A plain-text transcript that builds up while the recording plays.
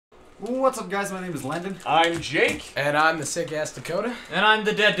What's up, guys? My name is Landon. I'm Jake. And I'm the sick-ass Dakota. And I'm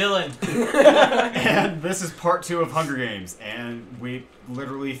the dead Dylan. And this is part 2 of Hunger Games. And we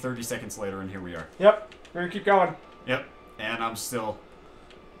literally 30 seconds later, and here we are. Yep, we're gonna keep going. Yep. And I'm still...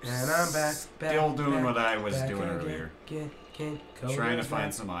 And I'm back. Still doing what I was doing earlier. Trying to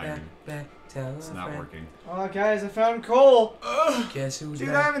find some iron. It's not working. Oh, guys, I found coal. Guess who's Dude,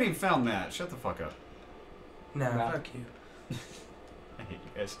 back? I haven't even found that. Shut the fuck up. Nah, fuck you. I hate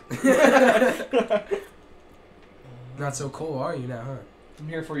you guys. Not so cool, are you now, huh? I'm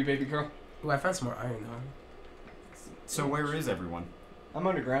here for you, baby girl. Ooh, I found some more iron, though. So where is everyone? I'm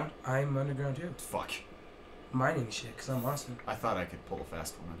underground. I'm underground, too. Fuck. Mining shit, because I'm awesome. I thought I could pull a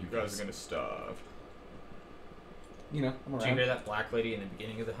fast one on you guys. are gonna starve. You know, I'm Did you around. hear that black lady in the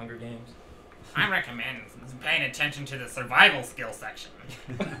beginning of the Hunger Games? I recommend paying attention to the survival skill section.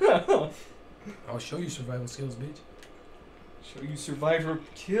 I'll show you survival skills, bitch. Show you survivor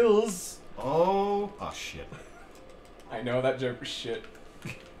kills. Oh shit. I know that joke was shit.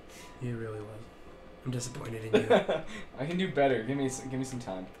 You really was. I'm disappointed in you. I can do better. Give me some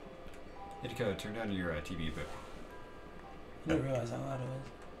time. Hey, Dakota, turn down your TV a bit. I didn't realize how loud it was.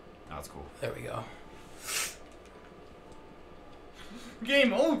 Oh, that's cool. There we go.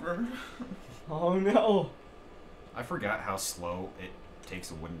 Game over. Oh no. I forgot how slow it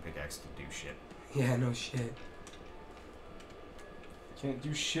takes a wooden pickaxe to do shit. Yeah, no shit. Can't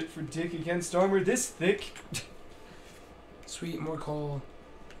do shit for dick against armor this thick. Sweet, more coal.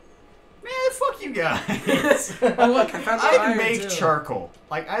 Man, fuck you guys. Oh, look, I found I some had to iron, make too. charcoal.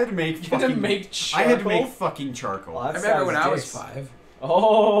 Like, I had to make You fucking... had to make I charcoal. had to make fucking charcoal. Well, I that's remember when sad I as was dicks. 5.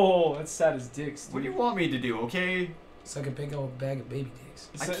 Oh, that's sad as dicks, dude. What do you want me to do, okay? Suck a big old bag of baby dicks.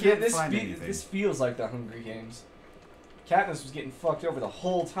 I can't find this anything. This feels like the Hunger Games. Katniss was getting fucked over the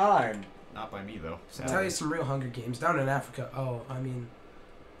whole time. Not by me, though. I'll Sadly. tell you some real Hunger Games. Down in Africa. Oh, I mean...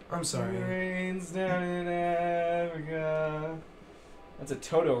 I'm sorry. Rains down in Africa. That's a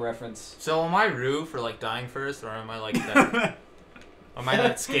Toto reference. So am I Rue for like dying first, or am I like that? Am I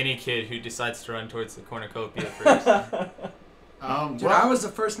that skinny kid who decides to run towards the cornucopia first? Dude, well, I was the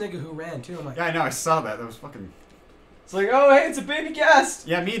first nigga who ran, too. I'm like... yeah, I know, I saw that. That was fucking... It's like, oh, hey, it's a baby guest.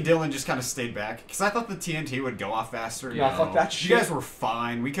 Yeah, me and Dylan just kind of stayed back. Because I thought the TNT would go off faster. Yeah, No. fuck that You shit. guys were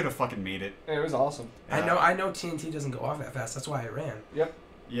fine. We could have fucking made it. It was awesome. I know TNT doesn't go off that fast. That's why I ran. Yep.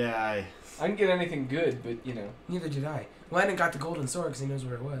 Yeah, I didn't get anything good, but you know. Neither did I. Landon got the golden sword because he knows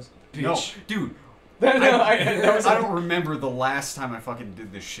where it was. Bitch. No, dude. No, I was don't remember the last time I fucking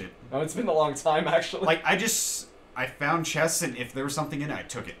did this shit. Oh, it's been a long time, actually. Like, I found chests, and if there was something in it, I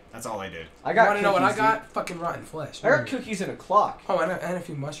took it. That's all I did. I got. Want to know what I cookies, got? Fucking rotten flesh. dude. I got cookies and a clock. Oh, and a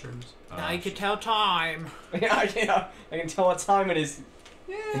few mushrooms. Now you can tell time. Yeah, I can tell what time it is.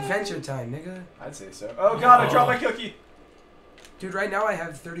 Yeah. Adventure time, nigga. I'd say so. Oh god, I dropped my cookie. Dude, right now I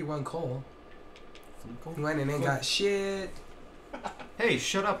have 31 coal. Landon ain't got shit. Hey,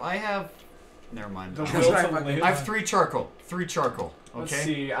 shut up. I have... Never mind. The That's will right, to fucking- live. I have 3 charcoal. 3 charcoal. Let's Okay?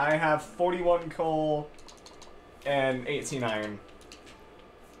 see. I have 41 coal and 18 iron.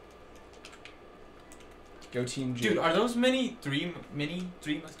 Go team G. Dude, are those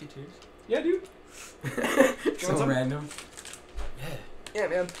three musketeers? Yeah, dude. So up? random. Yeah,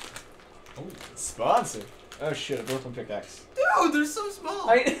 man. Oh, Sponsor. Oh shit, a broken pickaxe. dude, they're so small.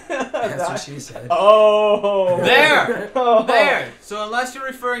 That's what she said. Oh. There! Oh. There! So unless you're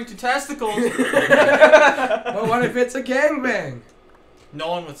referring to testicles, But what if it's a gangbang? no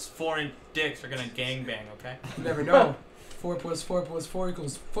one with foreign dicks are gonna gangbang, okay? You never know. 4 plus 4 plus 4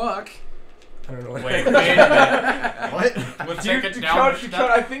 equals fuck. I don't know what Wait a minute. What? We'll take Dude, it down.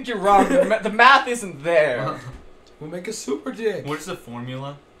 Dakota, I think you're wrong. The math isn't there. We'll make a super dick. What is the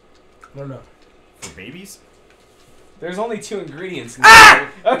formula? I don't know. For babies? There's only 2 ingredients. In Ah!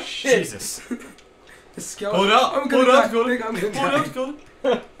 Oh shit. Jesus. The skeleton. Hold up, I'm gonna hold up, die. Dakota. Think I'm gonna Hold die. up,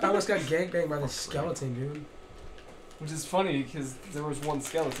 Dakota. I almost got gangbanged by the skeleton, dude. Which is funny because there was one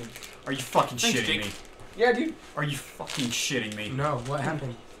skeleton. Are you fucking Thanks, shitting Jake. me? Yeah, dude. Are you fucking shitting me? No, what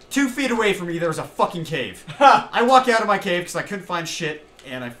happened? 2 feet away from me, there was a fucking cave. Ha! I walk out of my cave because I couldn't find shit,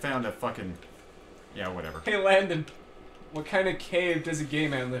 and I found a fucking... Yeah, whatever. Hey, Landon. What kind of cave does a gay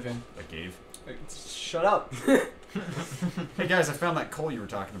man live in? A cave. Like, shut up. Hey guys, I found that coal you were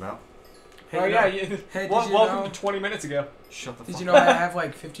talking about. Hey, oh you yeah, know- you, Hey, did welcome you know? to 20 minutes ago. Shut the Did fuck you know I have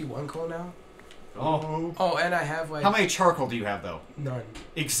like 51 coal now? Oh. Oh, and I have like How many charcoal do you have, though? none.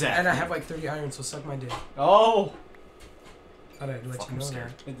 Exactly. And I have like 30 iron, so suck my dick. Oh. Thought I'd let Fuck, you I'm know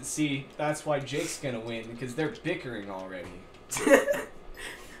scared. And see, that's why Jake's gonna win because they're bickering already.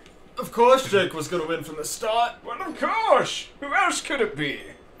 Of course Jake was gonna win from the start. Well, of course. Who else could it be?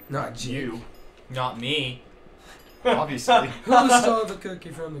 that. Not you. You. Not me. Obviously. Who stole the cookie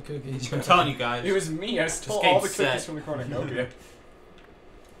from the cookie jar? I'm telling you guys. It was me. I stole get all the set. cookies from the cornucopia.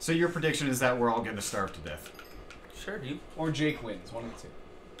 So your prediction is that we're all going to starve to death. Sure, you. Or Jake wins. One of the two.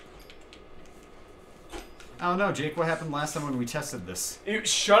 I don't know, Jake. What happened last time when we tested this?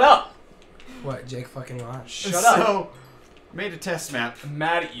 Shut up! What, Jake fucking watched? Shut up! So, made a test map. I'm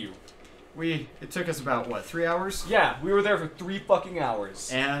mad at you. It took us about, what, 3 hours? Yeah, we were there for 3 fucking hours.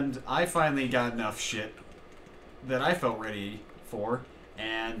 And I finally got enough shit that I felt ready for.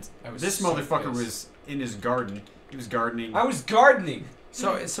 And I was this so motherfucker pissed. was in his garden. He was gardening. I was gardening.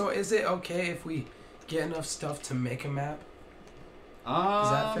 So is it okay if we get enough stuff to make a map?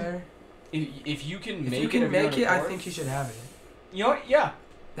 Is that fair? If you can If make you can of your make own it, I accord- think you should have it. You know what? Yeah.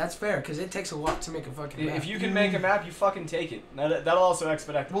 That's fair, because it takes a lot to make a fucking map. If you can make a map, you fucking take it. That'll also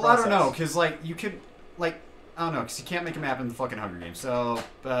expedite the Well, process. I don't know, because, like, you could, like, I don't know, because you can't make a map in the fucking Hunger Games, so,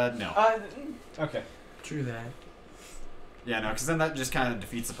 no. Okay. True that. Yeah, no, because then that just kind of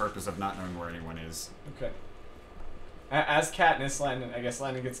defeats the purpose of not knowing where anyone is. Okay. As Katniss, Landon, I guess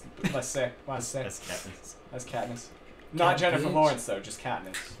Landon gets less say. As Katniss. As Katniss. Not Jennifer bitch. Lawrence, though, just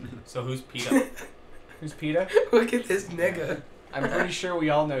Katniss. So who's PETA? Who's PETA? Look at this nigga. I'm pretty sure we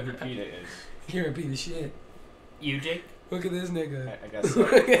all know who PETA is. You're a piece of shit. You, Jake? Look at this nigga. I guess so.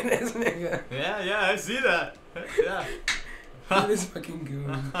 Look at this nigga. Yeah, I see that. Yeah. Look at this fucking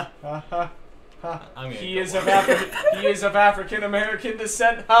goon. I'm gonna He go is watch. of he is of African American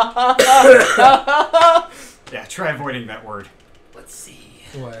descent. Ha ha ha. Yeah, try avoiding that word. Let's see.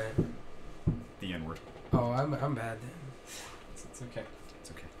 What? The N-word. Oh, I'm bad then. It's okay.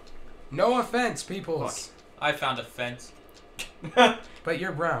 It's okay. No offense, peoples. I found a fence. But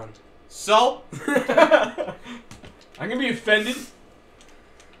you're brown. So? I'm gonna be offended.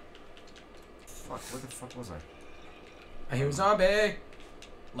 Fuck, where the fuck was I? I hear a zombie.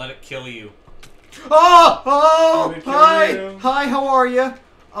 Let it kill you. Oh! Let me kill Hi! you. Hi, how are you?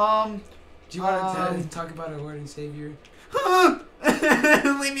 Do you want to talk about our Lord and Savior?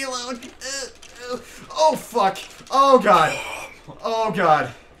 Leave me alone. Oh, fuck. Oh, God. Oh,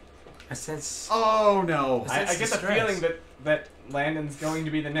 God. I sense. Oh, no. I I sense get the distress. feeling that Landon's going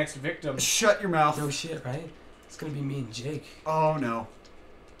to be the next victim. Shut your mouth. No shit, right? It's gonna be me and Jake. Oh, no.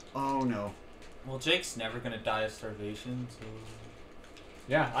 Oh, no. Well, Jake's never gonna die of starvation, so...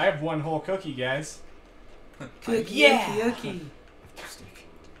 Yeah, I have one whole cookie, guys. Cookie, Yeah. yucky.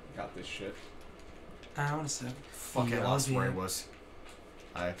 Got this shit. I want to suck. Fuck, I Yeah, lost where I yeah. was.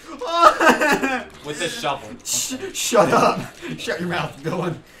 With the shovel. Shut up. Shut your mouth,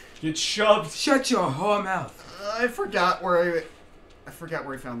 villain. Get shoved. Shut your whore mouth. I forgot where I forgot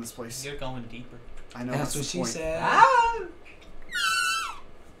where I found this place. You're going deeper. I know That's that's what the she point. said. Ah!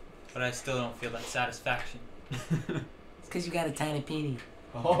 But I still don't feel that satisfaction. It's because you got a tiny peenie.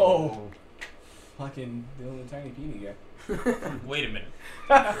 Oh. Fucking the tiny peony guy. Wait a minute.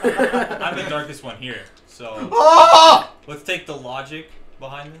 I'm the darkest one here, so... Oh! Let's take the logic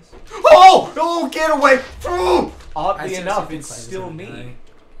behind this. Oh! Oh, get away! Oh! Oddly I enough, seriously it's think still Clyde's gonna me. die.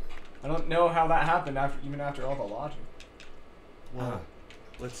 I don't know how that happened even after all the logic. Well,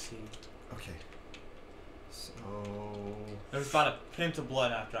 let's see. Okay. So... There was about a pint of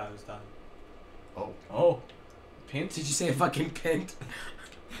blood after I was done. Oh. Oh. Pint? Did you say fucking pint?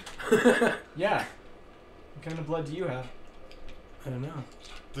 Yeah. What kind of blood do you have? I don't know.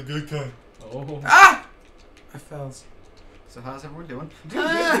 The good kind. Oh. Ah! I fell. So how's everyone doing?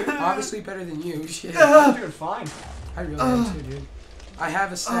 Obviously better than you. Shit. I'm doing fine. I really am too, dude. I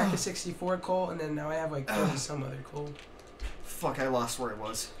have a stack of 64 coal, and then now I have like 30 some other coal. Fuck, I lost where I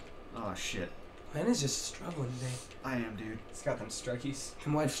was. Oh, shit. Lennon just struggling today. I am, dude. It's got them struckies.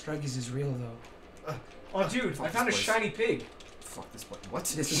 And Wife Struggies is real though. Oh, dude, Fuck I found a this place. shiny pig. Fuck this place. What?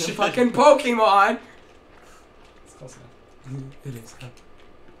 This is a fucking Pokemon! It's close enough. It is. Huh?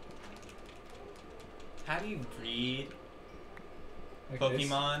 How do you breed Like this.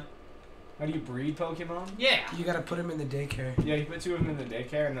 Pokemon? How do you breed Pokemon? Yeah. You gotta put them in the daycare. Yeah, you put 2 of them in the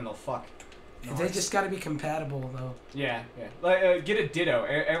daycare and then they'll fuck. They just gotta be compatible though. Yeah, yeah. Like, get a Ditto.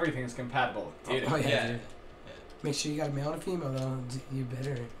 Everything's compatible with Ditto. Oh yeah, Yeah. dude. Make sure you got a male and a female though. You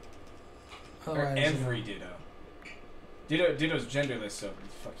better. Or Otherwise, you know. every Ditto. Ditto's genderless, so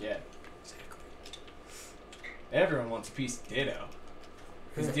fuck yeah. Exactly. Everyone wants a piece of Ditto.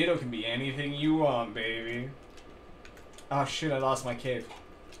 Because Yeah. Ditto can be anything you want, baby. Oh shit, I lost my cave.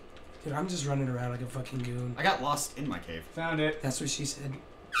 Dude, I'm just running around like a fucking goon. I got lost in my cave. Found it. That's what she said.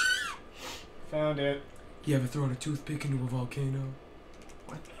 Found it. You ever thrown a toothpick into a volcano?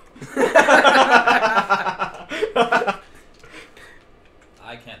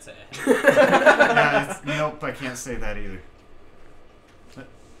 I can't say it. Yeah, nope, I can't say that either.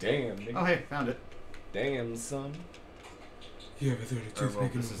 Damn, nigga. Oh, hey, found it. Damn, son. Yeah, but there's a Or, well,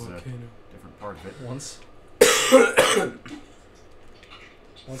 toothpick in this the is a volcano. different part of it. Once.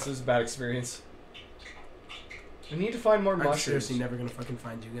 Once is a bad experience. I need to find more I'm mushrooms. seriously never gonna fucking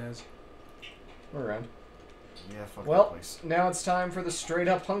find you guys. We're around. Yeah, fuck that Well, place. now it's time for the straight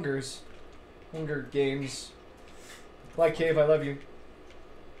up Hunger Games. Like Cave, I love you.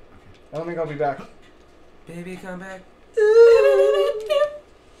 I don't think I'll be back. Baby, come back. You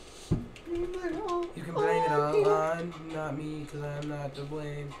can blame it all on not me, cause I'm not to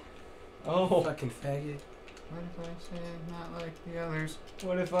blame. Oh. Fucking faggot. What if I say I'm not like the others?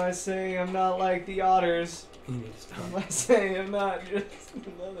 What if I say I'm not like the otters? You need to stop. What if I say I'm not just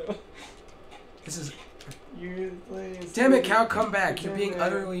another one? This is. You place. Damn it, Cal, come back. You're being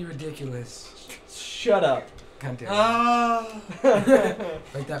utterly ridiculous. Shut up. God damn it. Ah!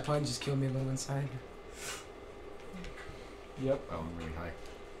 Like that pun just killed me a little inside. Yep. Oh, I'm really high.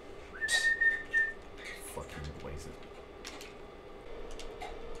 Fucking blaze it.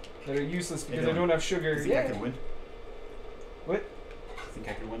 They're useless because Hey, I don't have sugar. You think I could win? What? Think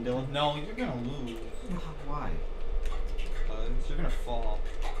I could win, Dylan? No, you're gonna lose. Why? You're gonna fall.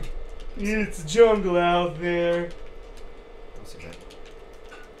 It's jungle out there. Don't say that.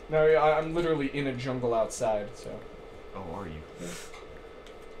 No, I'm literally in a jungle outside, so. Oh, are you?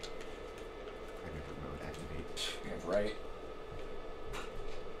 Predator mode activate. Yeah, right.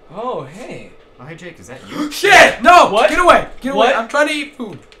 Oh, hey. Oh, hey Jake, is that you? Shit! No! What? Get away! Get What? away! I'm trying to eat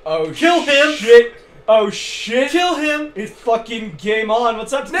food. Oh, Kill him! Shit. Oh, shit. Kill him! It's fucking game on.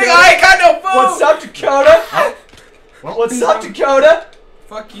 What's up, Dakota? Nigga, I ain't got no food! What's up, Dakota? Well, What's up, Dakota?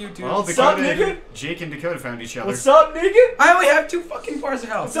 Fuck you, dude. well What's up, Dakota and nigga? Jake and Dakota found each other. What's up, nigga? I only have 2 fucking bars of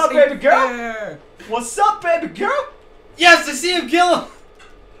health. What's up, This ain't baby girl? fair. What's up, baby girl? Yes, I see him! Kill him!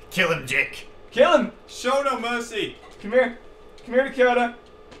 Kill him, Jake! Kill him. Show no mercy. Come here. Come here, Dakota.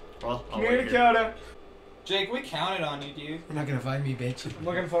 Well, I'll Come here, wait here. Dakota. Jake, we counted on you, dude. You're not gonna find me, bitch. I'm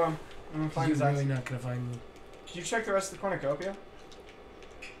looking for him. I'm gonna find You're his eyes. really not gonna find me. Did you check the rest of the cornucopia?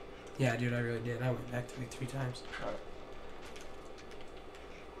 Yeah, dude, I really did. I went back to like 3 times.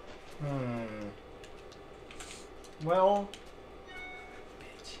 Well,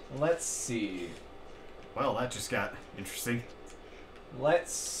 let's see. Well, that just got interesting.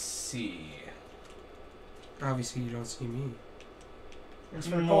 Let's see. Obviously, you don't see me. Thanks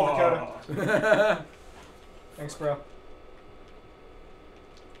for the call, Dakota. Thanks, bro.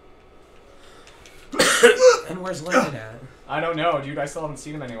 And where's Landon at? I don't know, dude. I still haven't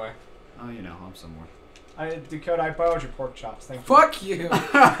seen him anyway. Oh, you know, I'm somewhere. Dakota, I borrowed your pork chops. Thank you. Fuck you!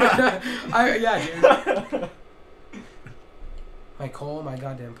 Yeah, dude. My coal, my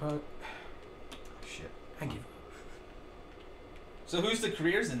goddamn punk. Shit. I give up. So who's the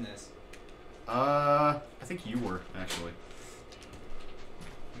careers in this? I think you were, actually.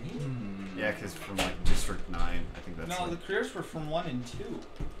 Yeah, because from, like, District 9, I think that's No, like... the careers were from 1 and 2.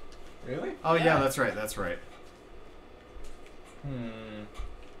 Really? Oh, yeah, Yeah. that's right, that's right.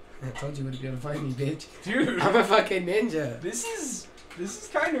 I told you wouldn't be able to find me, bitch. Dude, I'm a fucking ninja. this is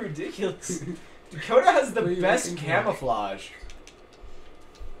kind of ridiculous. Dakota has the What are you best looking for? camouflage.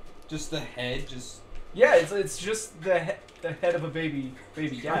 Just the head, just... Yeah, it's just the head of a baby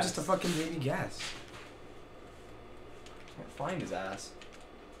gas. I'm just a fucking baby gas. Can't find his ass.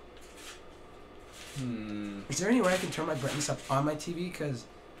 Is there any way I can turn my brightness up on my TV? Because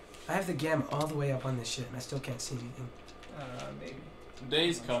I have the gamma all the way up on this shit and I still can't see anything. Maybe.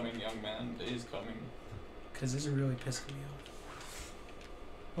 Day's coming, young man. Day's coming. Because this is really pissing me off.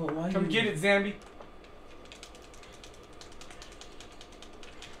 Oh, why Come get it, Zambi.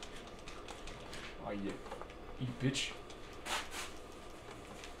 Oh, yeah. You bitch.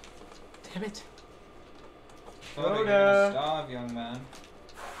 Damn it. Oh, you're Dakota. gonna starve, young man.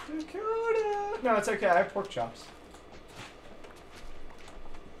 Dakota. No, it's okay. I have pork chops.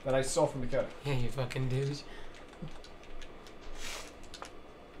 That I stole from Dakota. Yeah, you fucking douche. How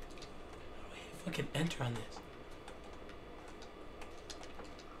do I fucking enter on this?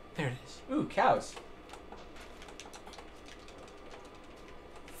 There it is. Ooh, cows.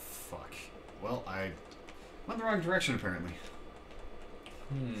 Fuck. Well, I went the wrong direction, apparently.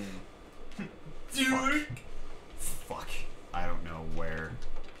 Dude! Fuck. I don't know where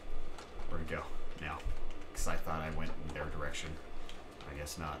to go now. Because I thought I went in their direction. I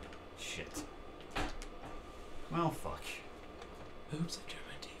guess not. Shit. Well, fuck. Oops, I turned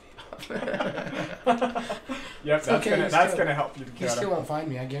my TV off. Yep, okay, that's still- gonna help you, You Dakota. still won't find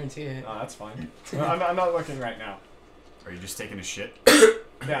me, I guarantee it. Oh, that's fine. Well, I'm not looking right now. Are you just taking a shit?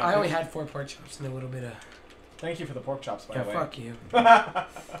 Yeah. I only had 4 pork chops and a little bit of... Thank you for the pork chops, by Yeah, the way. fuck you.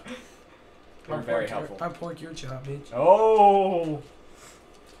 They're very helpful. I pork your chop, bitch. Oh!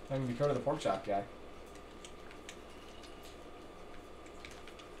 I'm Dakota the pork chop guy.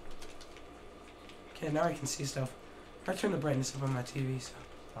 Yeah, now I can see stuff. I turned the brightness up on my TV, so.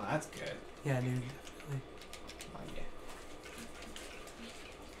 Oh, that's good. Yeah, dude, definitely. Oh, yeah.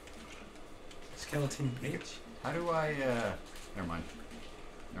 Skeleton bitch. How do I, never mind.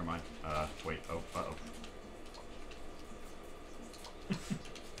 Never mind. Wait, uh-oh. Okay.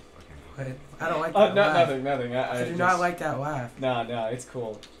 What? I don't like that laugh. nothing. I do not like that laugh. No, it's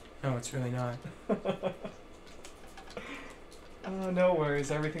cool. No, it's really not. Oh, no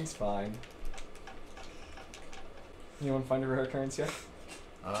worries. Everything's fine. You want to find a rare occurrence yet?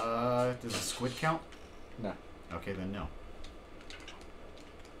 Does a squid count? No. Okay, then no.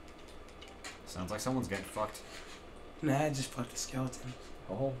 Sounds like someone's getting fucked. Nah, I just fucked a skeleton.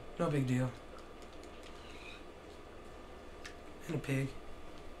 Oh. No big deal. And a pig.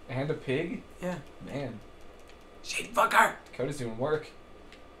 And a pig? Yeah. Man. Shit, fucker! Dakota's doing work.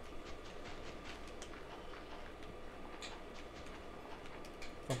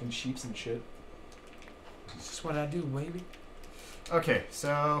 Fucking sheeps and shit. It's just what I do, baby. Okay,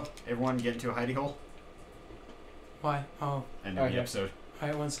 so everyone get into a hidey hole. Why? Oh. End of Okay. the episode.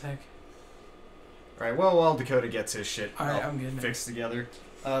 Alright, one sec. Alright, well, while Dakota gets his shit Alright, all I'm good now. fixed together,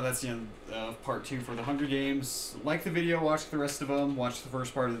 that's the end of part 2 for the Hunger Games. Like the video, watch the rest of them, watch the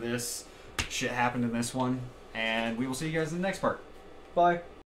first part of this. Shit happened in this one, and we will see you guys in the next part. Bye.